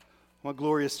What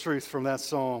glorious truth from that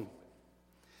psalm.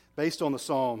 Based on the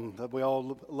psalm that we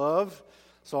all love,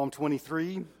 Psalm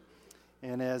 23.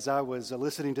 And as I was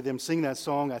listening to them sing that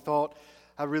song, I thought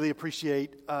I really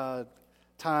appreciate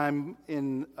time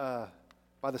in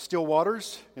by the still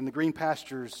waters in the green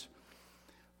pastures.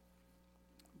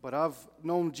 But I've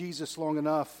known Jesus long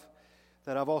enough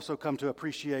that I've also come to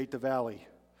appreciate the valley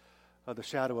of the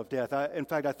shadow of death. In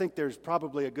fact, I think there's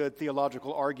probably a good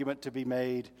theological argument to be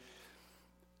made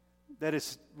that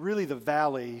it's really the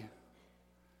valley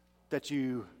that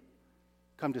you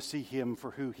come to see him for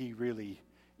who he really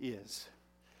is.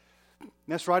 And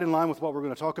that's right in line with what we're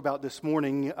going to talk about this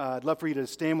morning. I'd love for you to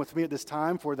stand with me at this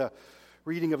time for the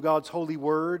reading of God's holy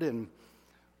word. And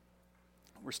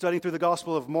we're studying through the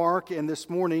Gospel of Mark, and this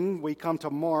morning we come to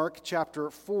Mark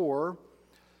chapter 4,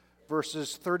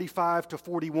 verses 35 to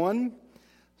 41.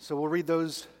 So we'll read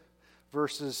those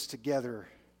verses together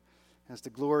as the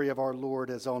glory of our Lord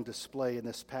is on display in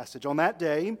this passage. On that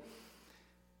day,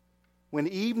 when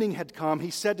evening had come, he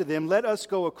said to them, "Let us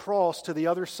go across to the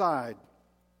other side."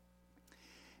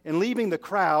 And leaving the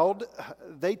crowd,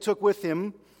 they took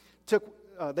him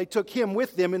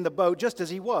with them in the boat, just as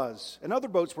he was. And other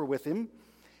boats were with him.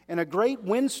 And a great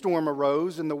windstorm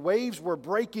arose, and the waves were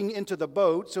breaking into the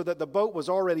boat, so that the boat was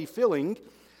already filling.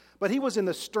 But he was in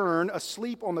the stern,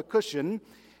 asleep on the cushion.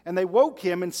 And they woke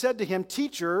him and said to him,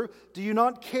 "Teacher, do you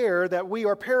not care that we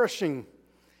are perishing?"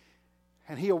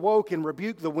 And he awoke and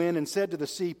rebuked the wind and said to the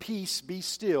sea, "Peace, be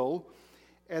still."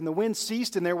 And the wind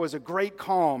ceased, and there was a great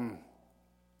calm.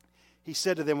 He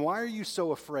said to them, "Why are you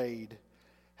so afraid?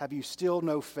 Have you still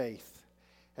no faith?"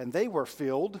 And they were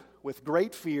filled with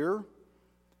great fear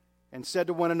and said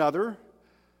to one another,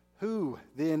 "Who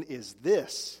then is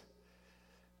this,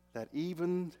 that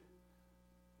even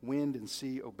wind and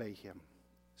sea obey him?"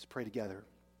 Let's pray together.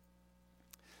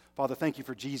 Father, thank you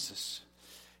for Jesus.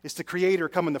 It's the Creator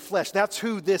come in the flesh. That's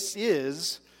who this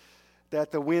is, that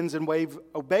the winds and wave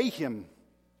obey him.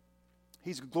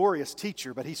 He's a glorious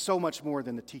teacher, but he's so much more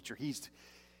than the teacher. He's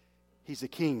a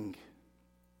king.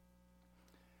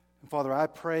 And Father, I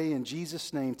pray in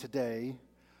Jesus' name today,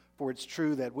 for it's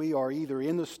true that we are either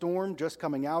in the storm, just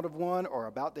coming out of one, or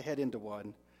about to head into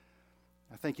one.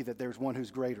 I thank you that there's one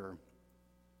who's greater,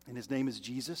 and his name is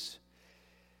Jesus.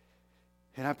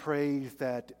 And I pray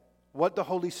that what the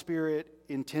Holy Spirit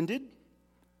intended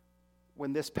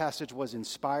when this passage was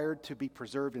inspired to be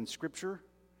preserved in Scripture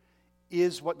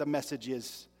is what the message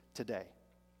is today.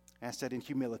 I ask that in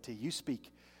humility you speak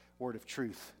word of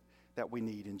truth that we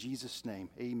need. In Jesus' name,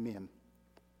 amen.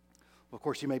 Well, of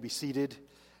course, you may be seated.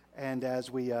 And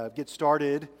as we get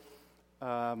started,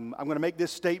 I'm going to make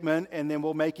this statement, and then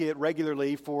we'll make it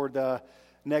regularly for the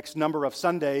next number of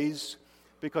Sundays.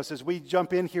 Because as we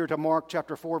jump in here to Mark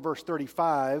chapter 4, verse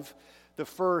 35, the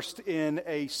first in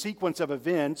a sequence of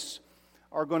events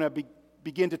are going to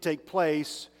begin to take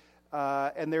place,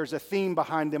 and there's a theme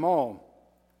behind them all.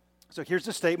 So here's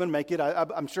the statement. Make it.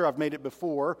 I'm sure I've made it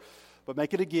before, but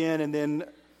make it again, and then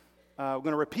we're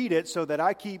going to repeat it so that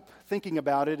I keep thinking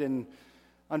about it and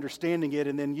understanding it,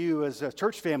 and then you as a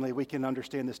church family, we can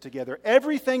understand this together.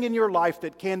 Everything in your life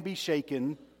that can be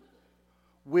shaken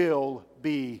will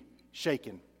be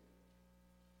shaken.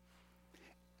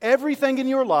 Everything in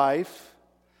your life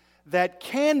that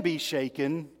can be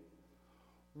shaken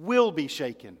will be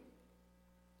shaken.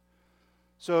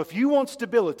 So if you want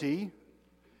stability,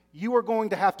 you are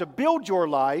going to have to build your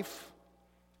life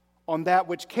on that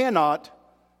which cannot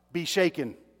be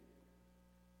shaken.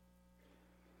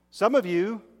 Some of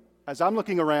you, as I'm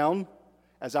looking around,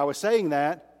 as I was saying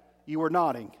that, you were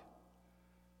nodding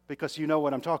because you know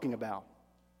what I'm talking about.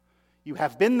 You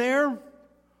have been there,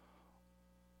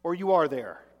 or you are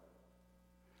there.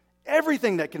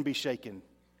 Everything that can be shaken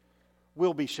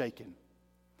will be shaken.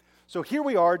 So here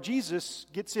we are. Jesus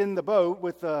gets in the boat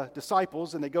with the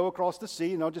disciples, and they go across the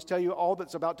sea. And I'll just tell you all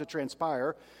that's about to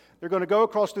transpire. They're going to go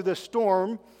across through this storm,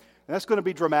 and that's going to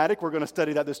be dramatic. We're going to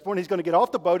study that this morning. He's going to get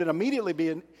off the boat, and immediately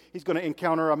he's going to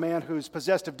encounter a man who's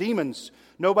possessed of demons.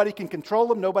 Nobody can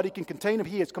control him. Nobody can contain him.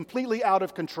 He is completely out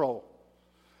of control.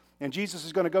 And Jesus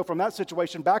is going to go from that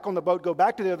situation back on the boat, go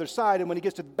back to the other side. And when he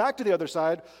gets back to the other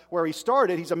side where he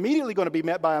started, he's immediately going to be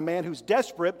met by a man who's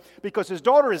desperate because his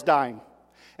daughter is dying.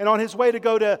 And on his way to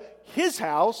go to his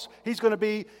house, he's going to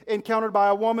be encountered by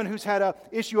a woman who's had an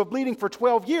issue of bleeding for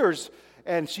 12 years.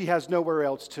 And she has nowhere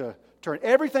else to turn.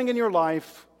 Everything in your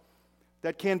life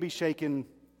that can be shaken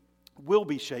will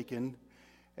be shaken.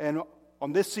 And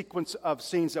on this sequence of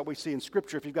scenes that we see in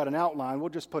Scripture, if you've got an outline, we'll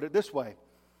just put it this way.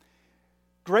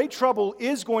 Great trouble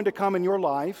is going to come in your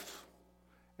life,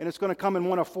 and it's going to come in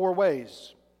one of four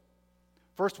ways.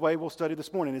 First way we'll study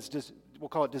this morning is we'll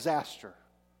call it disaster.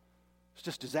 It's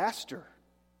just disaster.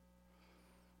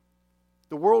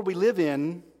 The world we live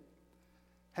in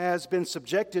has been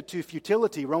subjected to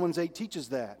futility. Romans 8 teaches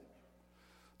that.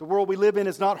 The world we live in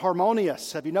is not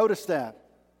harmonious. Have you noticed that?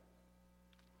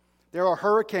 There are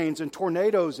hurricanes and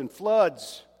tornadoes and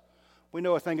floods. We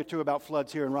know a thing or two about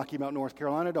floods here in Rocky Mount, North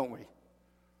Carolina, don't we?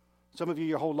 Some of you,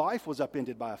 your whole life was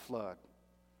upended by a flood.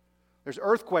 There's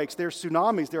earthquakes, there's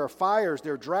tsunamis, there are fires,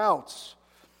 there are droughts.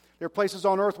 There are places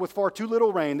on earth with far too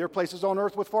little rain. There are places on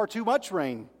earth with far too much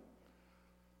rain.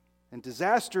 And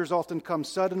disasters often come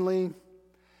suddenly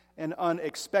and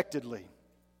unexpectedly.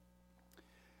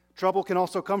 Trouble can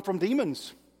also come from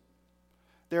demons.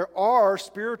 There are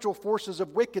spiritual forces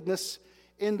of wickedness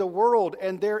in the world,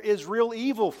 and there is real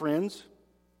evil, friends.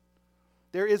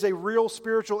 There is a real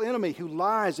spiritual enemy who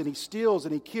lies and he steals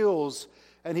and he kills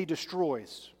and he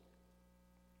destroys.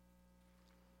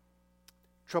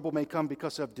 Trouble may come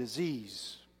because of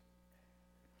disease.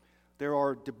 There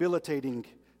are debilitating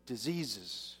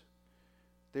diseases.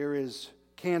 There is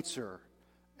cancer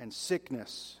and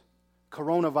sickness,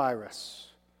 coronavirus.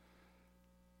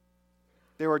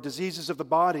 There are diseases of the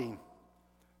body.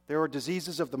 There are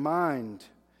diseases of the mind.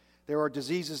 There are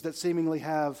diseases that seemingly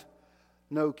have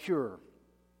no cure.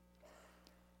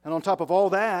 And on top of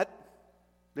all that,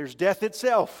 there's death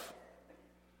itself.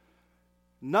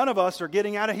 None of us are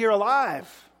getting out of here alive.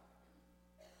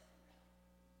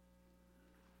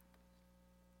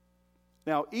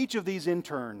 Now, each of these in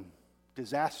turn,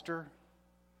 disaster,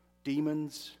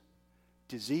 demons,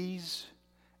 disease,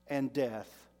 and death,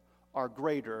 are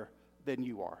greater than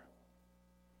you are.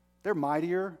 They're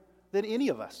mightier than any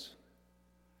of us.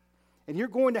 And you're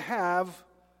going to have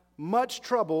much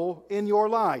trouble in your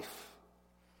life.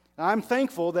 I'm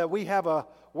thankful that we have a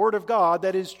Word of God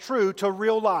that is true to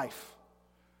real life.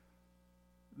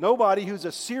 Nobody who's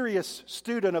a serious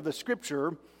student of the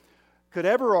Scripture could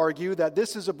ever argue that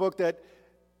this is a book that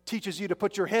teaches you to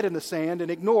put your head in the sand and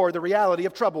ignore the reality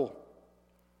of trouble.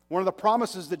 One of the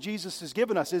promises that Jesus has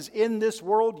given us is, in this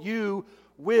world you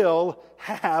will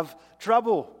have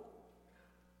trouble.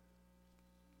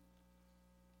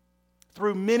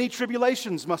 Through many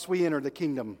tribulations must we enter the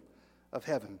kingdom of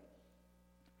heaven.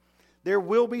 There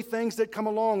will be things that come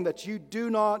along that you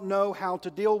do not know how to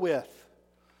deal with.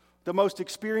 The most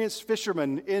experienced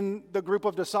fisherman in the group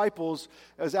of disciples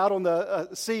is out on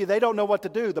the sea. They don't know what to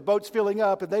do. The boat's filling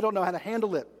up and they don't know how to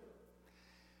handle it.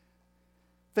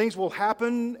 Things will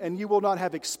happen and you will not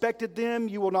have expected them.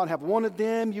 You will not have wanted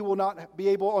them. You will not be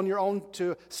able on your own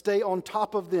to stay on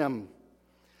top of them.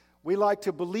 We like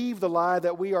to believe the lie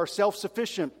that we are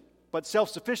self-sufficient, but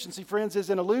self-sufficiency, friends, is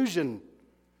an illusion.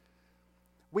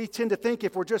 We tend to think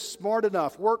if we're just smart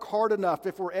enough, work hard enough,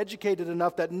 if we're educated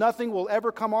enough, that nothing will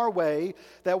ever come our way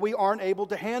that we aren't able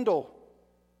to handle.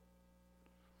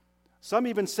 Some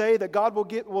even say that God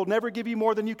will never give you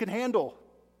more than you can handle.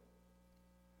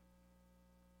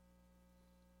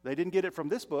 They didn't get it from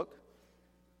this book.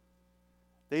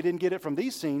 They didn't get it from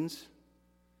these scenes.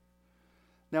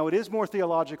 Now, it is more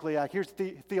theologically accurate.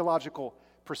 Here's theological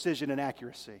precision and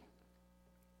accuracy.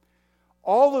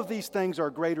 All of these things are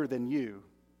greater than you,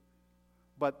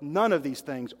 but none of these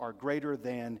things are greater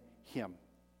than Him.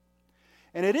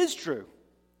 And it is true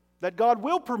that God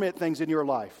will permit things in your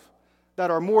life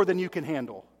that are more than you can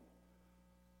handle.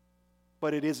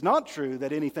 But it is not true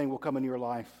that anything will come in your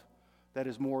life that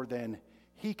is more than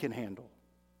He can handle.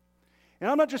 And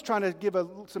I'm not just trying to give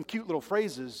some cute little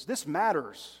phrases. This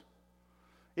matters.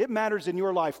 It matters in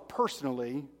your life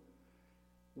personally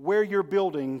where you're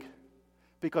building,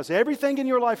 because everything in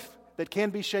your life that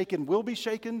can be shaken will be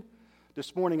shaken.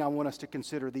 This morning I want us to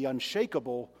consider the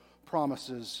unshakable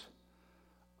promises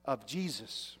of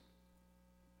Jesus.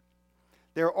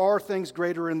 There are things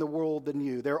greater in the world than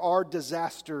you. There are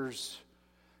disasters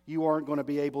you aren't going to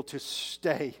be able to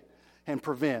stay and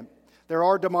prevent. There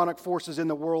are demonic forces in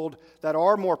the world that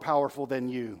are more powerful than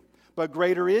you. But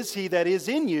greater is He that is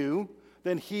in you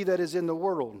than he that is in the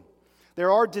world.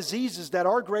 There are diseases that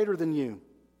are greater than you.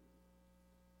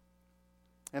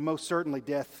 And most certainly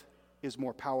death is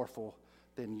more powerful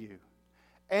than you.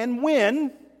 And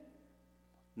when,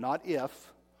 not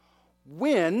if,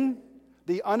 when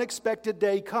the unexpected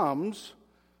day comes,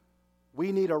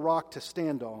 we need a rock to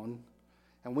stand on,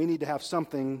 and we need to have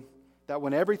something that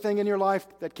when everything in your life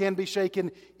that can be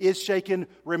shaken is shaken,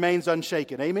 remains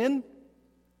unshaken. Amen?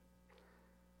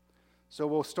 So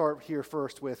we'll start here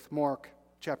first with Mark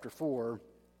chapter 4,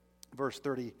 verse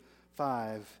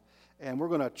 35. And we're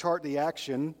going to chart the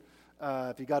action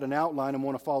If you got an outline and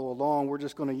want to follow along, we're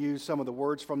just going to use some of the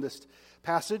words from this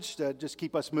passage to just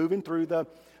keep us moving through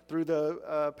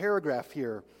the paragraph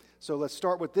here. So let's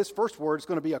start with this first word. It's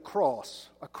going to be a cross.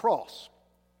 A cross.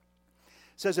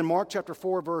 It says in Mark chapter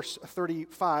 4, verse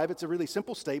 35, it's a really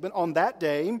simple statement. On that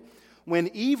day, when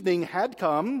evening had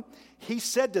come, he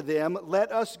said to them,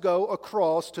 "Let us go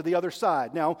across to the other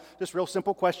side." Now, just real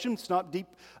simple question. It's not deep,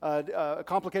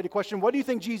 complicated question. What do you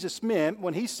think Jesus meant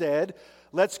when he said,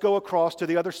 "Let's go across to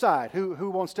the other side"? Who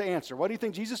wants to answer? What do you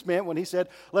think Jesus meant when he said,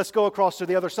 "Let's go across to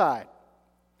the other side"?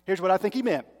 Here's what I think he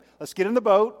meant. Let's get in the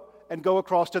boat and go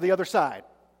across to the other side.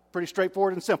 Pretty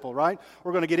straightforward and simple, right?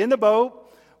 We're going to get in the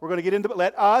boat. We're going to get in the boat.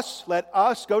 Let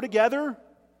us go together.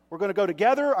 We're going to go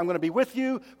together. I'm going to be with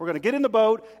you. We're going to get in the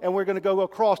boat, and we're going to go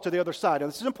across to the other side. Now,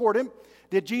 this is important.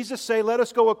 Did Jesus say, "Let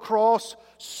us go across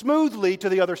smoothly to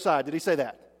the other side"? Did he say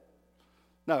that?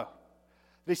 No.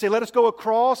 Did he say, "Let us go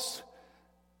across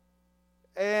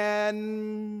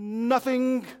and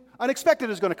nothing unexpected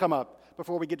is going to come up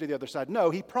before we get to the other side"? No,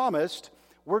 he promised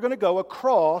we're going to go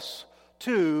across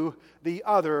to the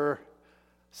other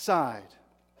side.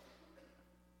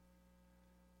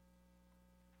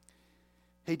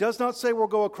 He does not say we'll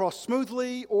go across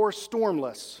smoothly or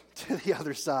stormless to the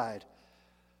other side,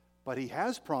 but he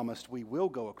has promised we will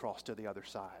go across to the other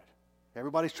side.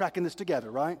 Everybody's tracking this together,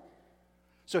 right?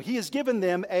 So he has given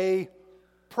them a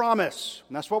promise,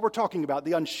 and that's what we're talking about,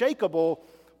 the unshakable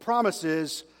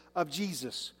promises of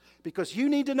Jesus. Because you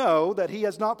need to know that he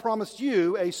has not promised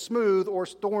you a smooth or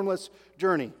stormless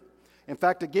journey. In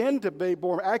fact, again, to be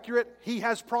more accurate, he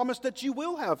has promised that you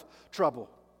will have trouble.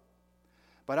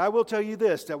 But I will tell you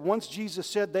this, that once Jesus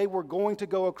said they were going to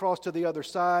go across to the other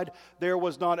side, there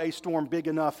was not a storm big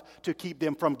enough to keep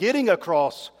them from getting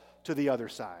across to the other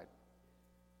side.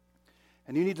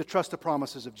 And you need to trust the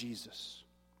promises of Jesus.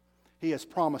 He has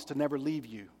promised to never leave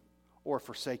you or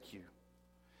forsake you.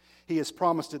 He has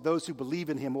promised that those who believe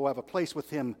in him will have a place with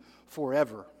him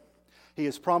forever. He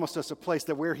has promised us a place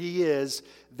that where he is,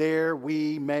 there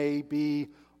we may be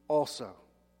also.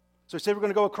 So he said we're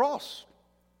going to go across.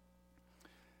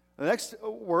 The next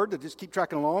word, to just keep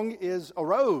tracking along, is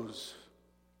arose.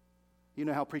 You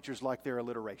know how preachers like their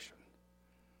alliteration.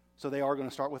 So they are going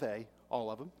to start with A, all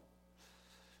of them.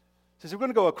 It says we're going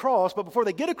to go across, but before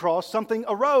they get across, something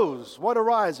arose. What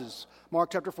arises? Mark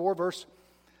chapter 4, verse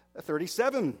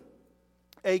 37.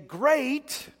 A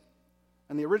great,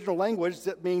 in the original language,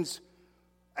 that means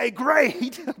a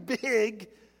great, big,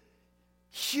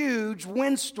 huge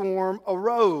windstorm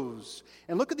arose.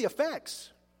 And look at the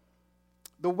effects.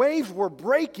 The waves were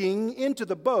breaking into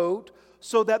the boat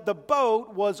so that the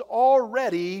boat was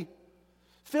already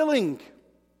filling.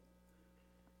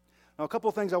 Now, a couple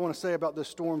of things I want to say about this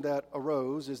storm that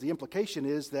arose is the implication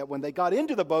is that when they got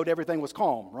into the boat, everything was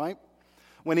calm, right?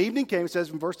 When evening came, it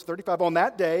says in verse 35, on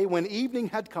that day, when evening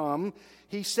had come,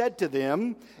 he said to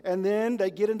them, and then they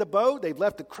get in the boat, they've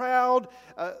left the crowd,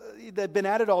 they've been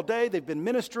at it all day, they've been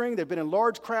ministering, they've been in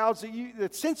large crowds. The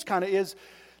sense kind of is,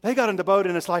 they got in the boat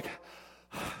and it's like,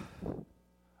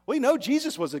 we know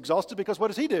Jesus was exhausted because what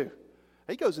does he do?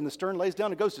 He goes in the stern, lays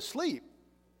down, and goes to sleep.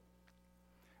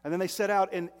 And then they set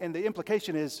out, and the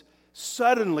implication is,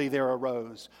 suddenly there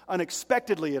arose,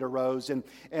 unexpectedly it arose, and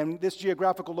this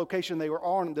geographical location they were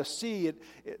on, the sea,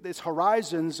 its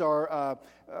horizons are,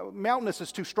 mountainous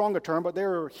is too strong a term, but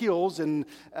there are hills, and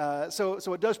so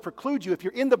it does preclude you, if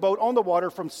you're in the boat on the water,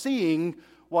 from seeing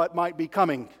what might be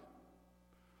coming.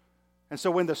 And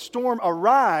so when the storm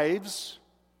arrives,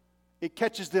 it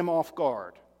catches them off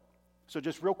guard. So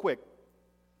just real quick,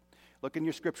 look in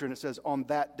your scripture, and it says, on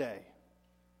that day.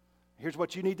 Here's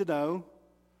what you need to know.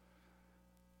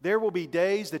 There will be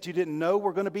days that you didn't know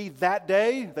were going to be that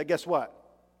day, that guess what?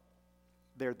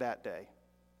 They're that day.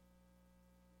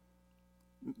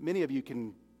 Many of you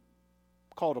can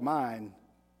call to mind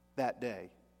that day.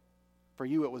 For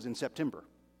you, it was in September.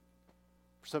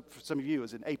 For some of you, it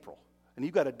was in April. And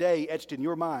you've got a day etched in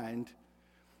your mind.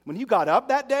 When you got up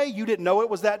that day, you didn't know it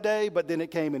was that day, but then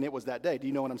it came and it was that day. Do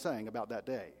you know what I'm saying about that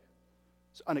day?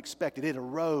 It's unexpected. It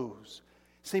arose,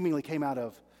 seemingly came out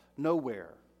of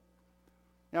nowhere.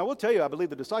 Now, I will tell you, I believe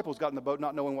the disciples got in the boat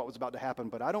not knowing what was about to happen,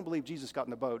 but I don't believe Jesus got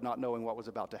in the boat not knowing what was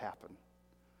about to happen.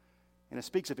 And it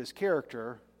speaks of his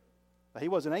character. He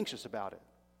wasn't anxious about it.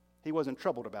 He wasn't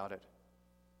troubled about it.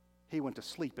 He went to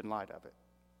sleep in light of it.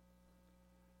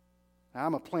 Now,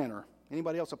 I'm a planner.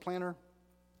 Anybody else a planner?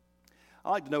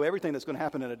 I like to know everything that's going to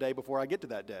happen in a day before I get to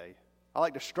that day. I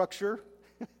like to structure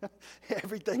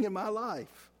everything in my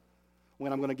life.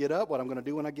 When I'm going to get up, what I'm going to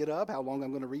do when I get up, how long I'm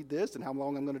going to read this, and how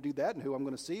long I'm going to do that, and who I'm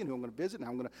going to see, and who I'm going to visit, and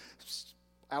how I'm going to...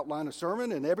 outline a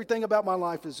sermon, and everything about my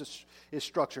life is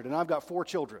structured, and I've got 4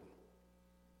 children.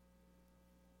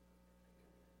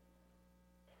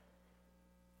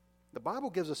 The Bible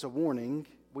gives us a warning.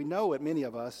 We know it, many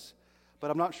of us, but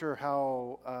I'm not sure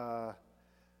how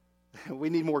we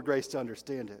need more grace to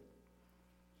understand it.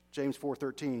 James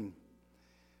 4:13.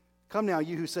 Come now,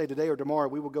 you who say today or tomorrow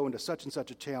we will go into such and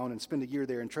such a town and spend a year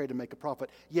there and trade and make a profit.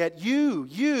 Yet you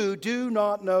do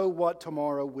not know what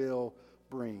tomorrow will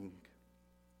bring.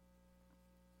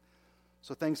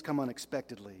 So things come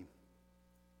unexpectedly.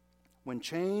 When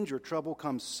change or trouble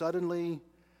comes suddenly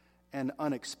and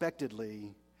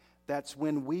unexpectedly, that's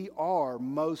when we are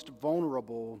most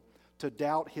vulnerable to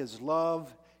doubt His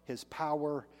love, His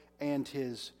power, and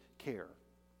His care.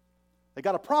 They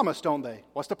got a promise, don't they?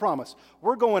 What's the promise?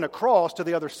 We're going across to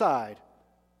the other side.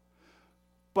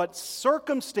 But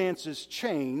circumstances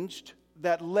changed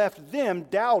that left them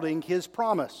doubting His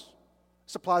promise.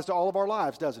 This applies to all of our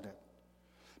lives, doesn't it?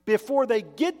 Before they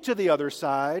get to the other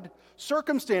side,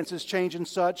 circumstances change in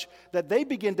such that they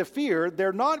begin to fear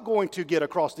they're not going to get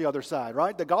across the other side,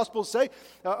 right? The Gospels say,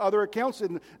 other accounts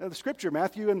in the Scripture,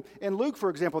 Matthew and Luke, for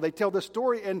example, they tell this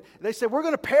story and they say, we're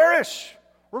going to perish.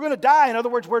 We're going to die. In other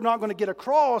words, we're not going to get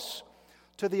across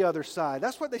to the other side.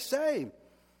 That's what they say.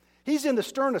 He's in the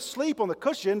stern asleep on the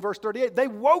cushion, verse 38. They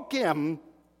woke him.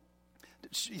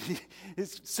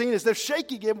 It's seen as they're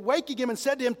shaking him, waking him, and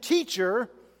said to him, Teacher,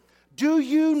 do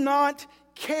you not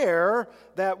care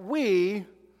that we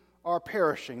are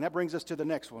perishing? That brings us to the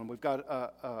next one. We've got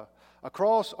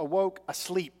across, awoke,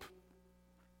 asleep.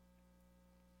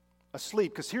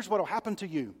 Asleep, because here's what will happen to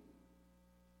you.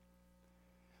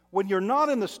 When you're not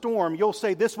in the storm, you'll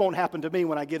say, this won't happen to me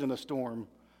when I get in the storm.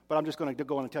 But I'm just going to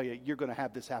go on and tell you, you're going to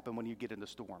have this happen when you get in the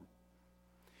storm.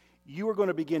 You are going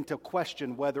to begin to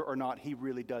question whether or not He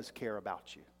really does care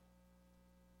about you.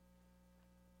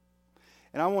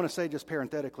 And I want to say just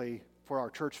parenthetically for our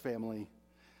church family,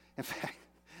 in fact,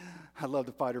 I love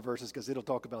the fighter verses because it'll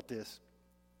talk about this.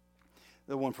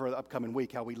 The one for the upcoming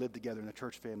week, how we live together in the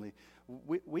church family.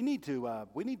 We need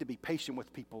to be patient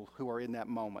with people who are in that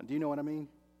moment. Do you know what I mean?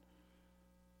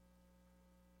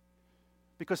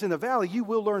 Because in the valley, you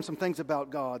will learn some things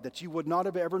about God that you would not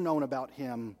have ever known about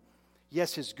Him.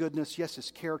 Yes, His goodness. Yes,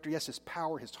 His character. Yes, His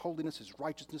power, His holiness, His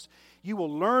righteousness. You will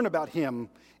learn about Him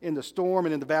in the storm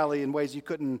and in the valley in ways you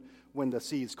couldn't when the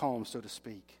sea is calm, so to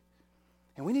speak.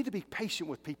 And we need to be patient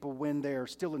with people when they're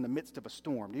still in the midst of a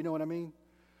storm. Do you know what I mean?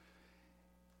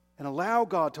 And allow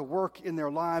God to work in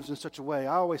their lives in such a way.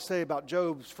 I always say about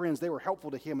Job's friends, they were helpful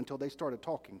to him until they started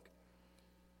talking.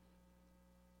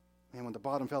 And when the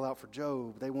bottom fell out for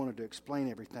Job, they wanted to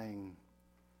explain everything.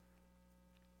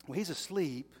 Well, he's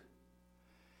asleep.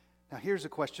 Now, here's the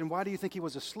question. Why do you think he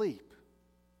was asleep?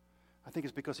 I think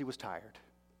it's because he was tired.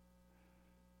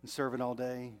 And serving all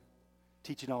day,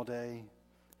 teaching all day.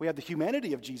 We have the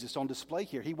humanity of Jesus on display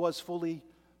here. He was fully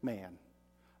man.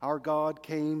 Our God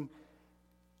came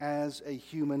as a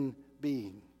human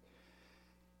being.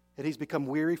 And He's become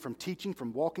weary from teaching,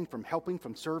 from walking, from helping,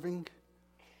 from serving.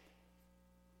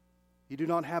 You do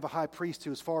not have a high priest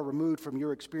who is far removed from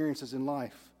your experiences in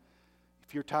life.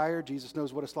 If you're tired, Jesus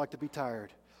knows what it's like to be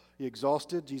tired. You're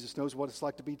exhausted, Jesus knows what it's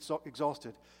like to be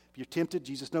exhausted. If you're tempted,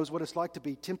 Jesus knows what it's like to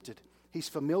be tempted. He's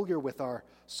familiar with our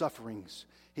sufferings.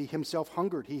 He Himself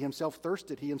hungered. He Himself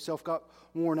thirsted. He Himself got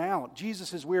worn out.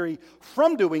 Jesus is weary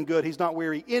from doing good. He's not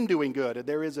weary in doing good. And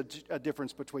there is a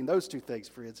difference between those two things,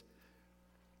 friends.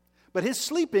 But His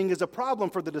sleeping is a problem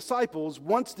for the disciples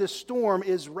once this storm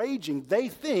is raging. They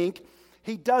think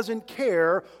He doesn't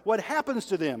care what happens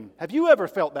to them. Have you ever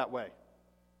felt that way?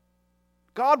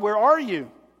 God, where are you?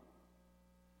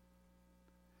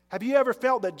 Have you ever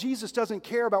felt that Jesus doesn't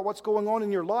care about what's going on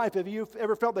in your life? Have you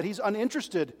ever felt that He's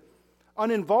uninterested,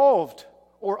 uninvolved,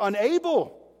 or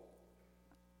unable?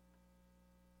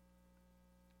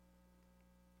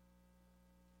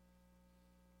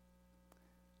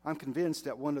 I'm convinced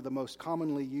that one of the most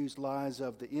commonly used lies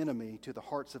of the enemy to the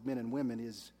hearts of men and women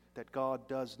is that God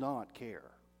does not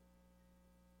care.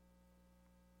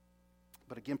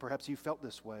 But again, perhaps you felt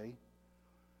this way.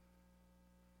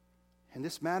 And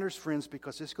this matters, friends,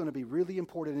 because it's going to be really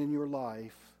important in your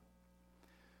life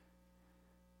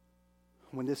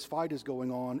when this fight is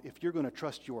going on, if you're going to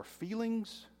trust your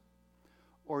feelings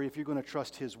or if you're going to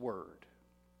trust His Word.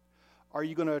 Are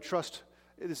you going to trust,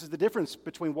 this is the difference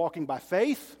between walking by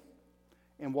faith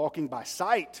and walking by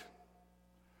sight.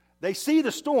 They see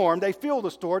the storm, they feel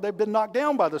the storm, they've been knocked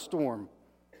down by the storm.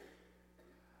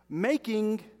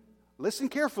 Making, listen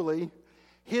carefully,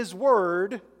 His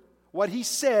Word, what He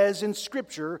says in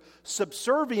Scripture,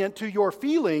 subservient to your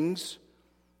feelings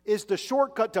is the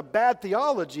shortcut to bad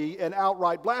theology and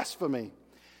outright blasphemy.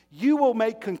 You will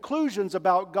make conclusions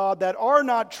about God that are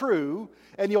not true,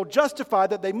 and you'll justify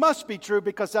that they must be true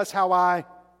because that's how I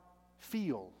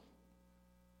feel.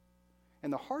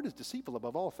 And the heart is deceitful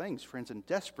above all things, friends, and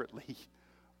desperately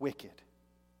wicked.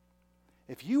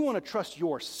 If you want to trust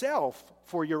yourself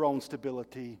for your own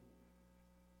stability,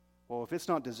 well, if it's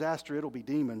not disaster, it'll be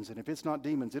demons. And if it's not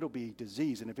demons, it'll be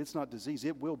disease. And if it's not disease,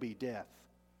 it will be death.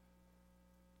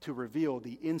 To reveal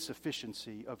the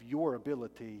insufficiency of your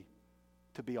ability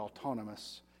to be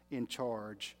autonomous, in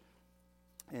charge,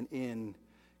 and in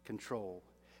control.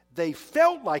 They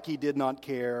felt like he did not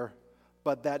care,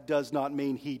 but that does not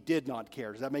mean he did not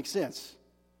care. Does that make sense?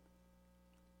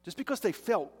 Just because they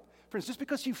felt, friends, just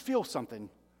because you feel something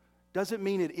doesn't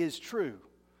mean it is true.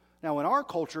 Now, in our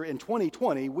culture in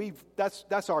 2020,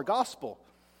 that's our gospel.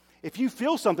 If you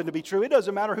feel something to be true, it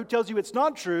doesn't matter who tells you it's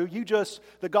not true. You just,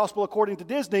 the gospel according to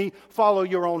Disney, follow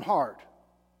your own heart.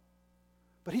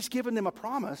 But he's given them a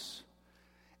promise.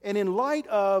 And in light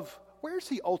of, where's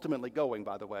he ultimately going,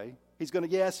 by the way? He's going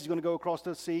to go across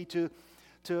the sea to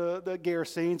the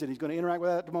Gerasenes, and he's going to interact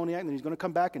with that demoniac, and then he's going to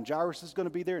come back, and Jairus is going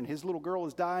to be there, and his little girl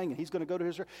is dying, and he's going to go to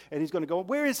his, and he's going to go.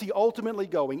 Where is he ultimately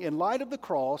going? In light of the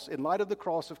cross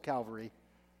of Calvary,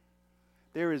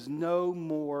 there is no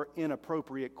more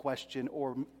inappropriate question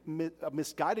or a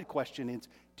misguided question. It's,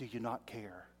 do you not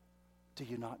care? Do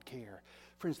you not care?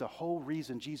 Friends, the whole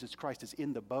reason Jesus Christ is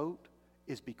in the boat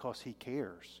is because he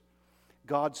cares.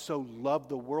 God so loved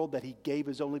the world that he gave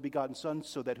his only begotten Son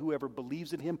so that whoever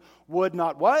believes in him would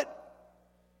not what?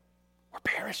 We're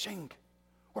perishing.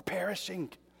 We're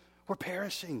perishing. We're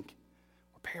perishing.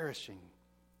 We're perishing.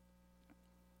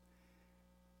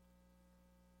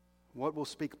 What will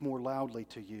speak more loudly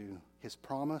to you, his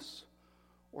promise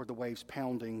or the waves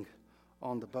pounding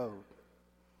on the boat?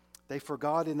 They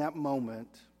forgot in that moment,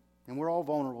 and we're all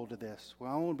vulnerable to this.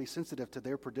 Well, I want to be sensitive to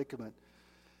their predicament.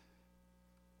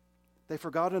 They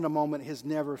forgot in a moment his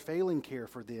never-failing care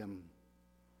for them.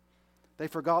 They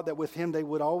forgot that with him they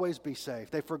would always be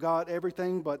safe. They forgot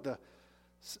everything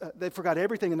they forgot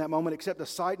everything in that moment except the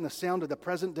sight and the sound of the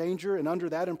present danger, and under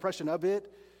that impression of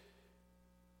it,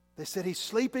 they said, he's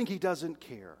sleeping, he doesn't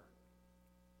care.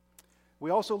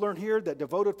 We also learn here that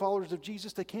devoted followers of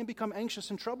Jesus, they can become anxious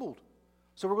and troubled.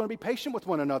 So we're going to be patient with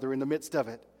one another in the midst of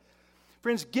it.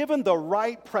 Friends, given the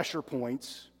right pressure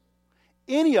points,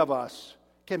 any of us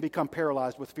can become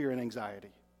paralyzed with fear and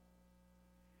anxiety.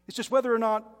 It's just whether or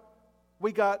not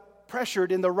we got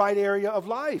pressured in the right area of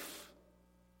life.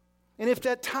 And if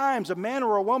at times a man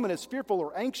or a woman is fearful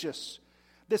or anxious,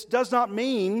 this does not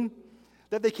mean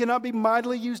that they cannot be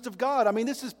mightily used of God. I mean,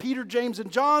 this is Peter, James,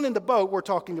 and John in the boat we're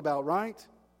talking about, right?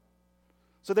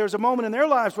 So there's a moment in their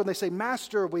lives when they say,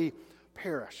 Master, we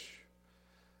perish.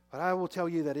 But I will tell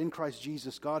you that in Christ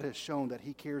Jesus, God has shown that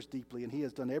he cares deeply, and he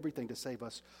has done everything to save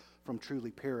us from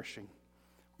truly perishing.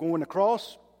 Going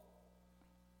across,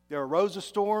 there arose a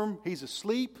storm, he's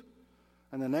asleep,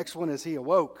 and the next one is he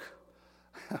awoke.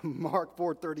 Mark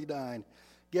 4:39.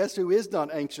 Guess who is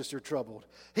not anxious or troubled?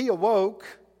 He awoke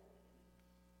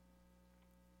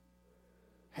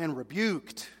and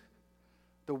rebuked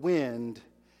the wind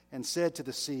and said to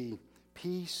the sea,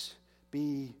 Peace,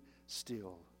 be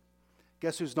still.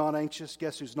 Guess who's not anxious?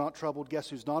 Guess who's not troubled? Guess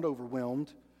who's not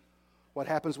overwhelmed? What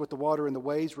happens with the water and the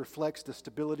waves reflects the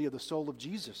stability of the soul of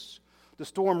Jesus. The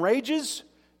storm rages,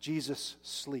 Jesus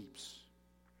sleeps.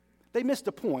 They missed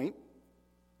a point.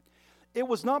 It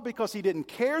was not because he didn't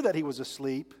care that he was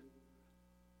asleep.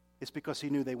 It's because he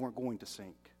knew they weren't going to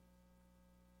sink.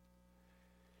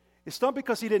 It's not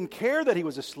because he didn't care that he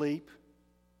was asleep.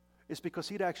 It's because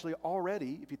he'd actually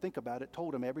already, if you think about it,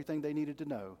 told them everything they needed to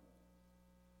know.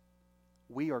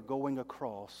 We are going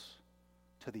across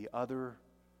to the other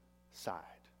side.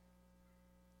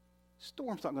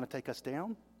 Storm's not going to take us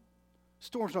down.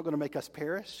 Storm's not going to make us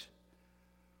perish.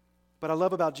 But I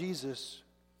love about Jesus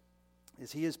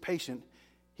is he is patient.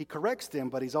 He corrects them,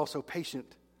 but he's also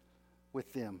patient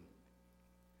with them.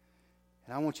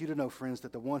 And I want you to know, friends,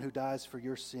 that the one who dies for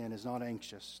your sin is not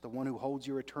anxious. The one who holds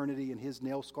your eternity in his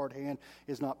nail-scarred hand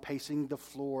is not pacing the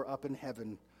floor up in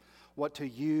heaven. What to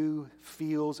you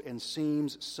feels and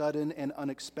seems sudden and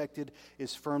unexpected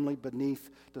is firmly beneath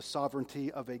the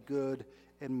sovereignty of a good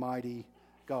and mighty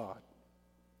God.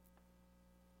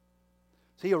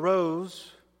 So he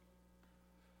arose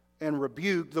and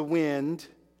rebuked the wind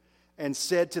and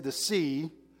said to the sea,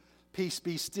 Peace,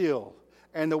 be still.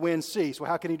 And the wind ceased. Well,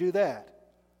 how can he do that?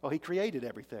 Well, he created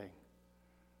everything.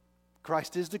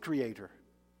 Christ is the creator.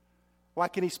 Why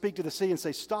can he speak to the sea and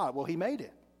say, Stop? Well, he made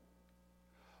it.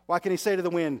 Why can he say to the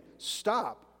wind,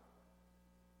 Stop?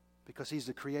 because He's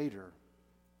the Creator.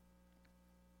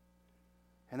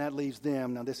 And that leaves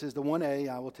them. Now, this is the 1A,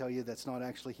 I will tell you, that's not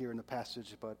actually here in the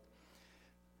passage,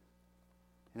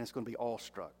 and it's going to be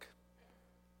awestruck.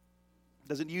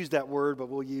 Doesn't use that word, but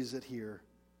we'll use it here.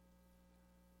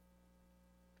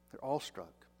 They're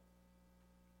awestruck.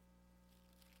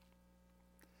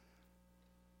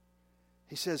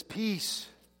 He says, "Peace,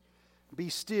 be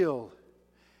still."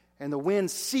 And the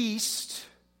wind ceased,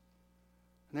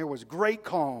 and there was great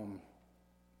calm.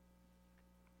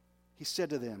 He said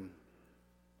to them,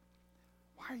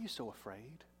 "Why are you so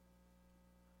afraid?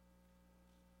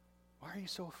 Why are you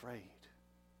so afraid?"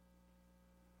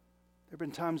 There have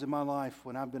been times in my life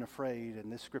when I've been afraid, and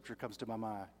this scripture comes to my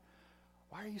mind.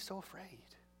 Why are you so afraid?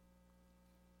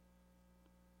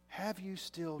 Have you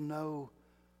still no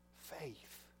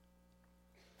faith?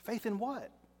 Faith in what?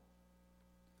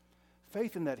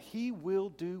 Faith in that He will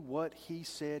do what He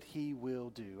said He will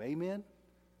do. Amen?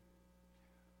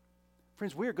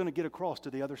 Friends, we are going to get across to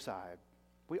the other side.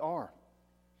 We are.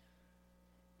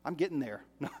 I'm getting there.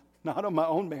 Not on my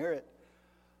own merit.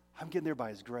 I'm getting there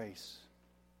by His grace.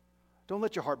 Don't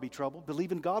let your heart be troubled.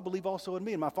 Believe in God, believe also in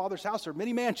me. In my Father's house are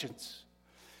many mansions.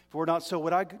 If it were not so,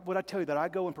 would I tell you that I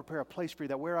go and prepare a place for you,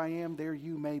 that where I am, there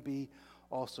you may be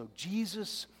also.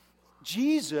 Jesus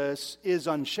is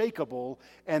unshakable,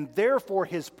 and therefore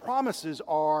His promises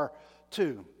are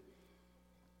too.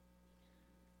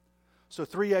 So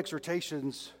 3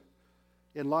 exhortations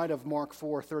in light of Mark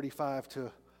 4:35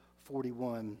 to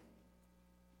 41.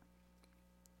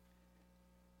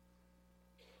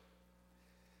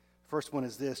 First one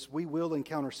is this: we will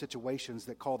encounter situations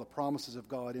that call the promises of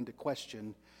God into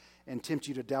question and tempt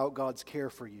you to doubt God's care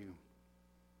for you.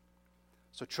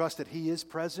 So trust that He is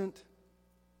present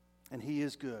and He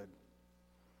is good.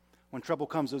 When trouble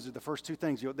comes, those are the first two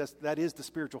things. That is the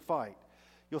spiritual fight.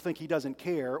 You'll think He doesn't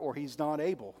care or He's not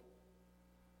able.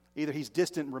 Either He's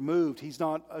distant, removed, He's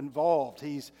not involved,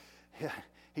 He's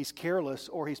careless,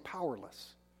 or He's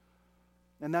powerless.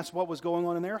 And that's what was going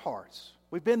on in their hearts.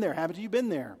 We've been there, haven't you? You've been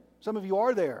there. Some of you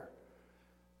are there.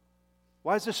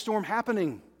 Why is this storm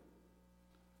happening?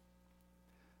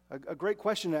 A great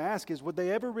question to ask is, would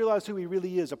they ever realize who He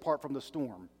really is apart from the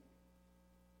storm?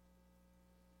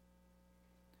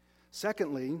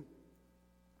 Secondly,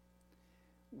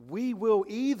 we will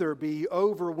either be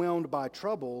overwhelmed by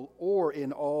trouble or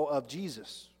in awe of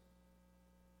Jesus.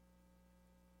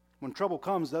 When trouble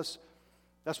comes, that's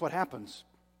what happens.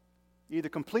 You're either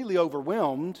completely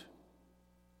overwhelmed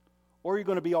or you're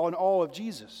going to be in awe of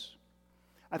Jesus.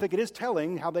 I think it is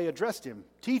telling how they addressed Him.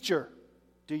 "Teacher,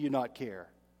 do you not care?"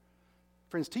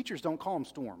 Friends, teachers don't calm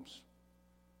storms.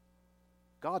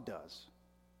 God does.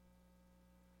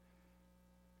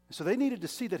 So they needed to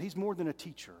see that He's more than a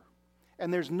teacher.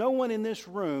 And there's no one in this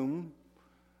room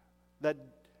that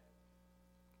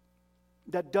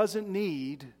doesn't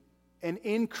need an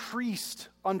increased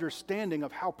understanding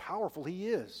of how powerful He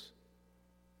is.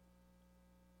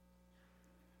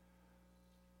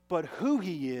 But who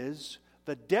He is,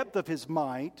 the depth of His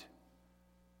might.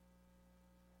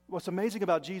 What's amazing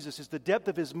about Jesus is the depth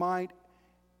of His might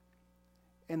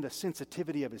and the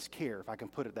sensitivity of His care, if I can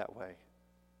put it that way.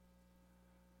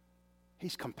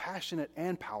 He's compassionate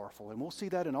and powerful, and we'll see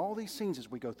that in all these scenes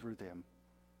as we go through them.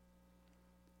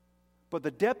 But the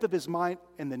depth of His might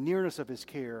and the nearness of His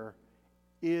care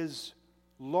is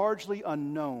largely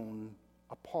unknown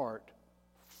apart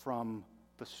from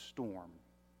the storm.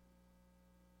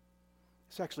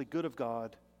 It's actually good of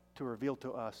God to reveal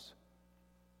to us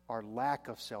our lack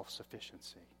of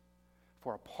self-sufficiency.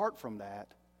 For apart from that,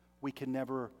 we can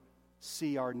never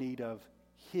see our need of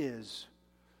His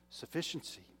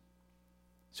sufficiency.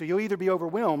 So you'll either be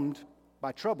overwhelmed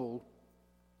by trouble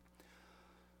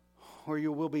or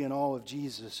you will be in awe of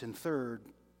Jesus. And third,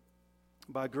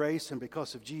 by grace and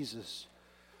because of Jesus,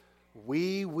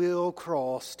 we will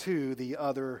cross to the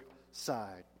other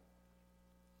side.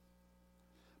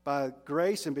 By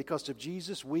grace and because of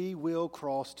Jesus, we will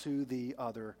cross to the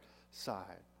other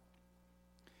side.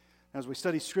 As we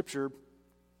study Scripture,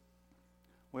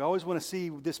 we always want to see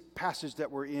this passage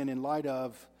that we're in light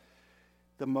of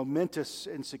the momentous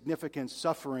and significant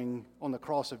suffering on the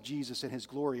cross of Jesus and His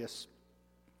glorious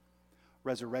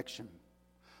resurrection.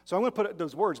 So I'm going to put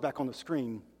those words back on the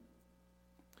screen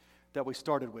that we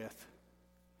started with.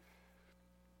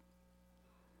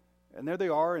 And there they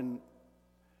are, and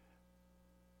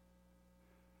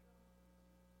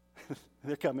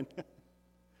they're coming.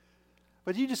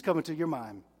 But you just come into your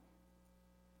mind.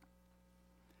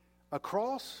 A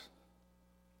cross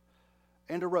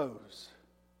and a rose.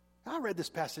 I read this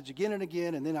passage again and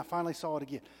again, and then I finally saw it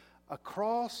again. A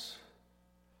cross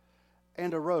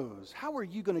and arose. How are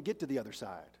you going to get to the other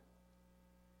side?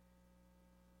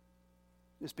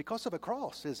 It's because of a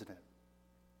cross, isn't it?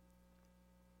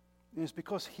 And it's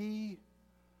because he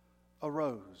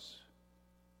arose.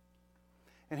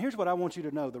 And here's what I want you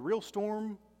to know. The real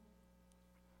storm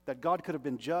that God could have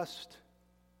been just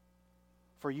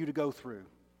for you to go through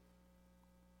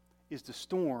is the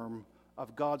storm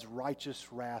of God's righteous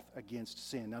wrath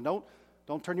against sin. Now,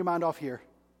 don't turn your mind off here.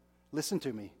 Listen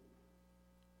to me.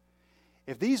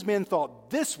 If these men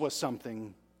thought this was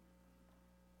something,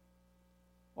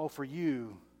 for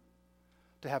you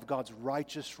to have God's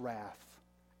righteous wrath.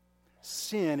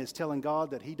 Sin is telling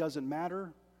God that he doesn't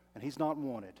matter and he's not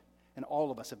wanted. And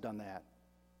all of us have done that.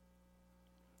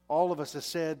 All of us have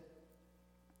said,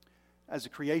 as a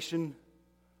creation,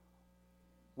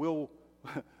 we'll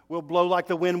blow like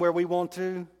the wind where we want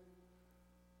to.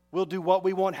 We'll do what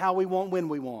we want, how we want, when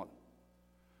we want.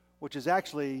 Which is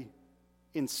actually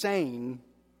insane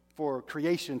for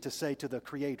creation to say to the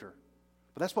Creator.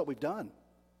 But that's what we've done.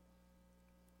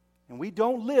 And we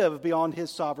don't live beyond his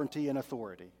sovereignty and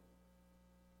authority.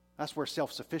 That's where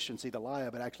self-sufficiency, the lie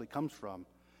of it, actually comes from.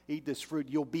 Eat this fruit,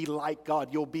 you'll be like God,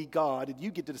 you'll be God, and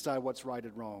you get to decide what's right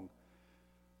and wrong.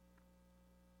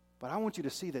 But I want you to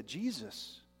see that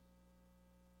Jesus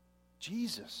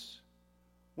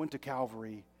went to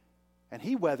Calvary and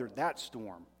he weathered that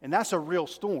storm. And that's a real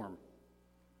storm.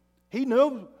 He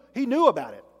knew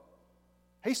about it.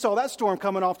 He saw that storm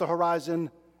coming off the horizon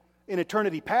in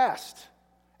eternity past.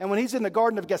 And when he's in the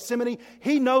Garden of Gethsemane,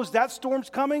 he knows that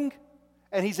storm's coming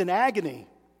and he's in agony.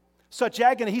 Such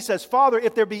agony, he says, Father,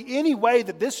 if there be any way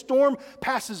that this storm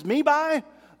passes me by,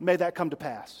 may that come to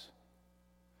pass.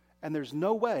 And there's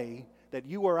no way that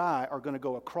you or I are going to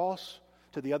go across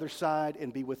to the other side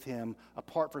and be with him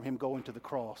apart from him going to the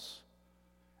cross.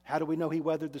 How do we know he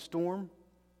weathered the storm?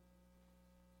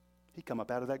 He come up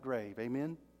out of that grave.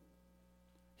 Amen?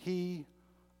 He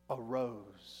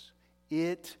arose.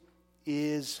 It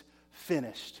is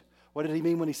finished. What did he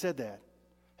mean when he said that?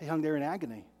 He hung there in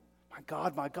agony.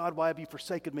 My God, why have you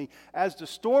forsaken me? As the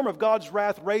storm of God's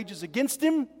wrath rages against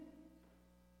him.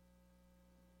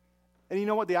 And you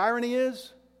know what the irony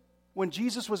is? When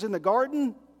Jesus was in the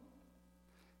garden,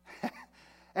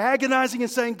 agonizing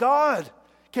and saying, God,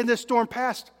 can this storm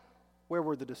pass? Where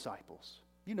were the disciples?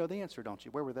 You know the answer, don't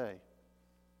you? Where were they?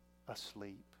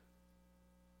 Asleep.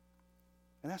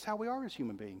 And that's how we are as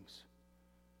human beings.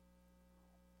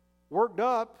 Worked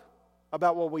up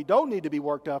about what we don't need to be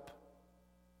worked up,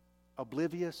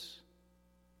 oblivious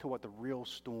to what the real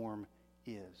storm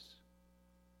is.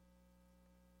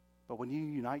 But when you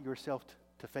unite yourself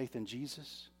to faith in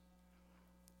Jesus,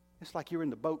 it's like you're in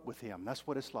the boat with him. That's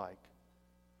what it's like.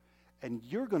 And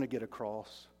you're going to get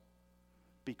across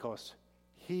because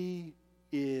he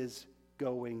is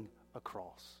going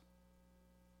across.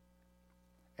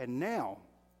 And now,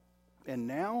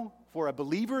 for a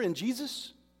believer in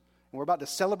Jesus, and we're about to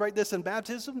celebrate this in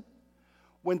baptism,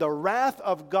 when the wrath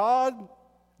of God,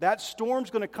 that storm's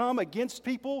going to come against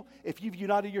people, if you've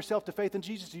united yourself to faith in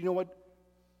Jesus, do you know what?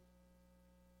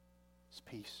 It's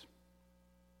peace.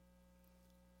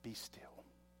 Be still.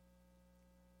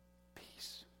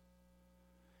 Peace.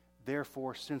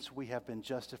 Therefore, since we have been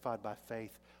justified by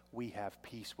faith, we have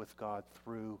peace with God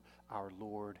through our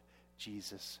Lord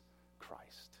Jesus Christ.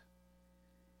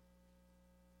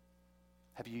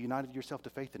 Have you united yourself to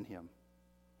faith in him?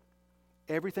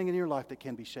 Everything in your life that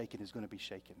can be shaken is going to be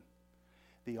shaken.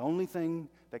 The only thing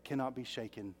that cannot be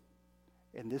shaken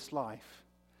in this life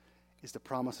is the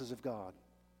promises of God.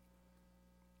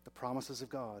 The promises of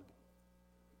God.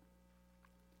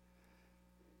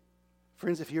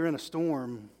 Friends, if you're in a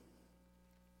storm,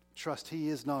 trust he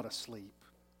is not asleep.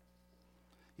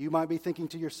 You might be thinking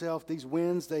to yourself, these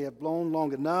winds, they have blown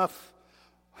long enough.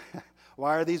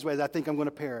 Why are these ways? I think I'm going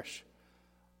to perish.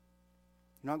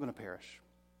 You're not going to perish.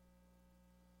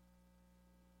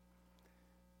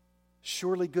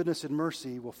 Surely goodness and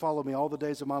mercy will follow me all the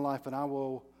days of my life, and I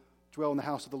will dwell in the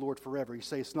house of the Lord forever. You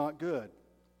say it's not good.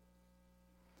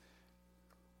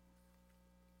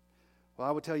 Well,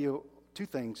 I would tell you two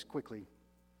things quickly.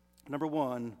 Number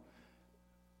one,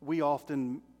 we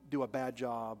often do a bad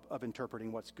job of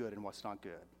interpreting what's good and what's not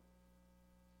good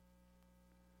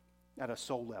at a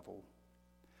soul level.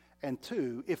 And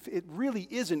two, if it really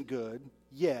isn't good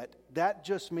yet, that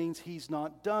just means he's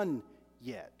not done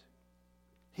yet.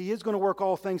 He is going to work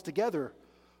all things together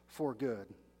for good.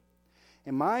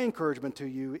 And my encouragement to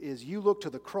you is you look to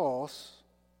the cross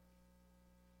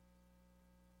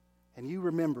and you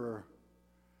remember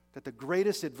that the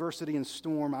greatest adversity and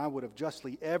storm I would have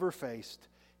justly ever faced,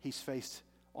 he's faced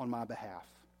on my behalf.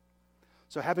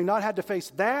 So having not had to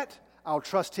face that, I'll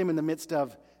trust him in the midst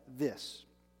of this.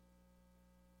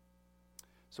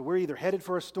 So we're either headed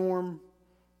for a storm,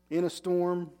 in a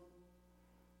storm,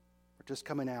 or just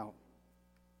coming out.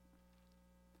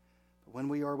 But when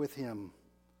we are with him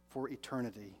for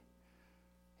eternity,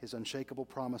 his unshakable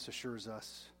promise assures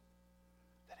us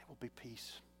that it will be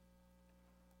peace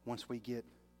once we get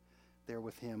there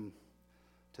with him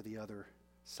to the other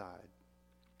side.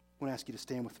 I want to ask you to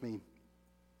stand with me,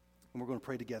 and we're going to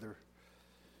pray together.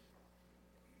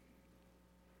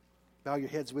 Bow your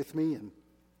heads with me, and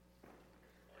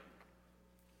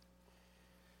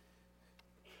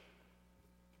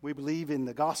we believe in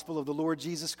the gospel of the Lord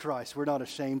Jesus Christ. We're not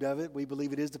ashamed of it. We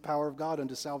believe it is the power of God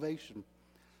unto salvation.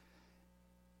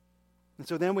 And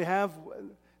so then we have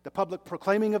the public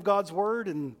proclaiming of God's word,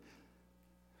 and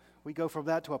we go from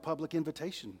that to a public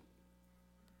invitation.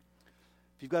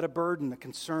 If you've got a burden, a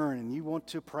concern, and you want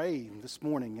to pray this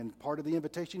morning, and part of the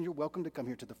invitation, you're welcome to come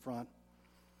here to the front.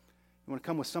 You want to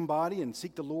come with somebody and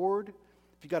seek the Lord?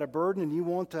 If you've got a burden and you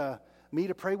want me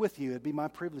to pray with you, it'd be my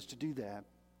privilege to do that.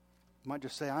 You might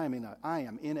just say, I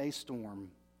am in a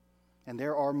storm, and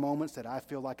there are moments that I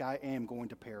feel like I am going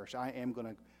to perish. I am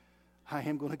going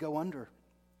to go under.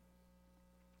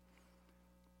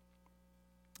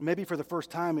 Maybe for the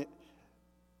first time,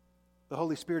 the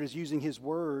Holy Spirit is using his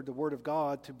word, the word of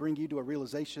God, to bring you to a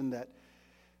realization that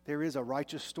there is a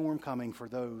righteous storm coming for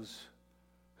those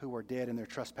who are dead in their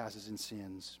trespasses and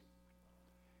sins.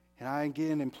 And I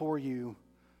again implore you,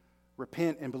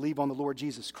 repent and believe on the Lord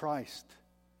Jesus Christ.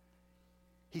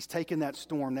 He's taken that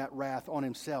storm, that wrath on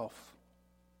himself.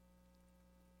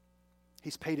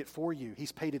 He's paid it for you.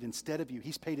 He's paid it instead of you.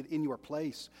 He's paid it in your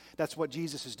place. That's what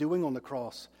Jesus is doing on the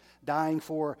cross, dying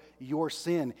for your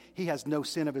sin. He has no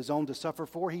sin of his own to suffer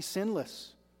for. He's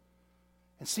sinless.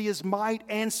 And see his might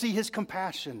and see his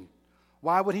compassion.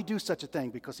 Why would he do such a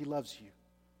thing? Because he loves you.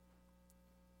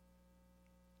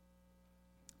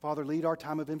 Father, lead our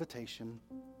time of invitation.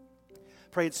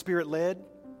 Pray it's Spirit-led,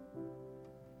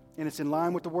 and it's in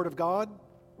line with the Word of God.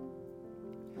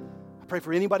 I pray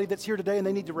for anybody that's here today and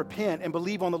they need to repent and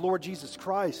believe on the Lord Jesus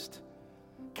Christ.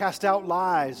 Cast out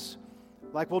lies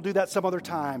like we'll do that some other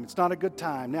time. It's not a good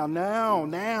time. Now,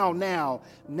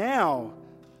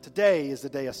 today is the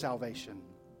day of salvation.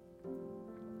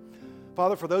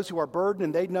 Father, for those who are burdened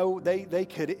and they know they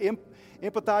could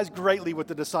empathize greatly with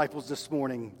the disciples this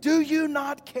morning. Do you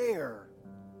not care?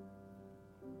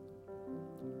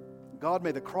 God,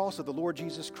 may the cross of the Lord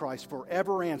Jesus Christ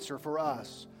forever answer for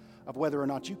us of whether or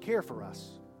not you care for us.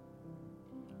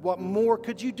 What more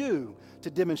could you do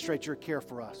to demonstrate your care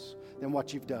for us than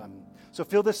what you've done? So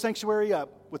fill this sanctuary up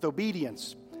with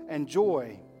obedience and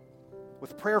joy,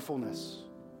 with prayerfulness.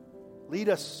 Lead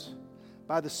us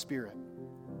by the Spirit.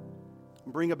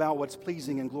 Bring about what's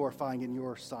pleasing and glorifying in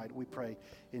your sight, we pray.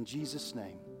 In Jesus'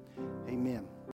 name, amen.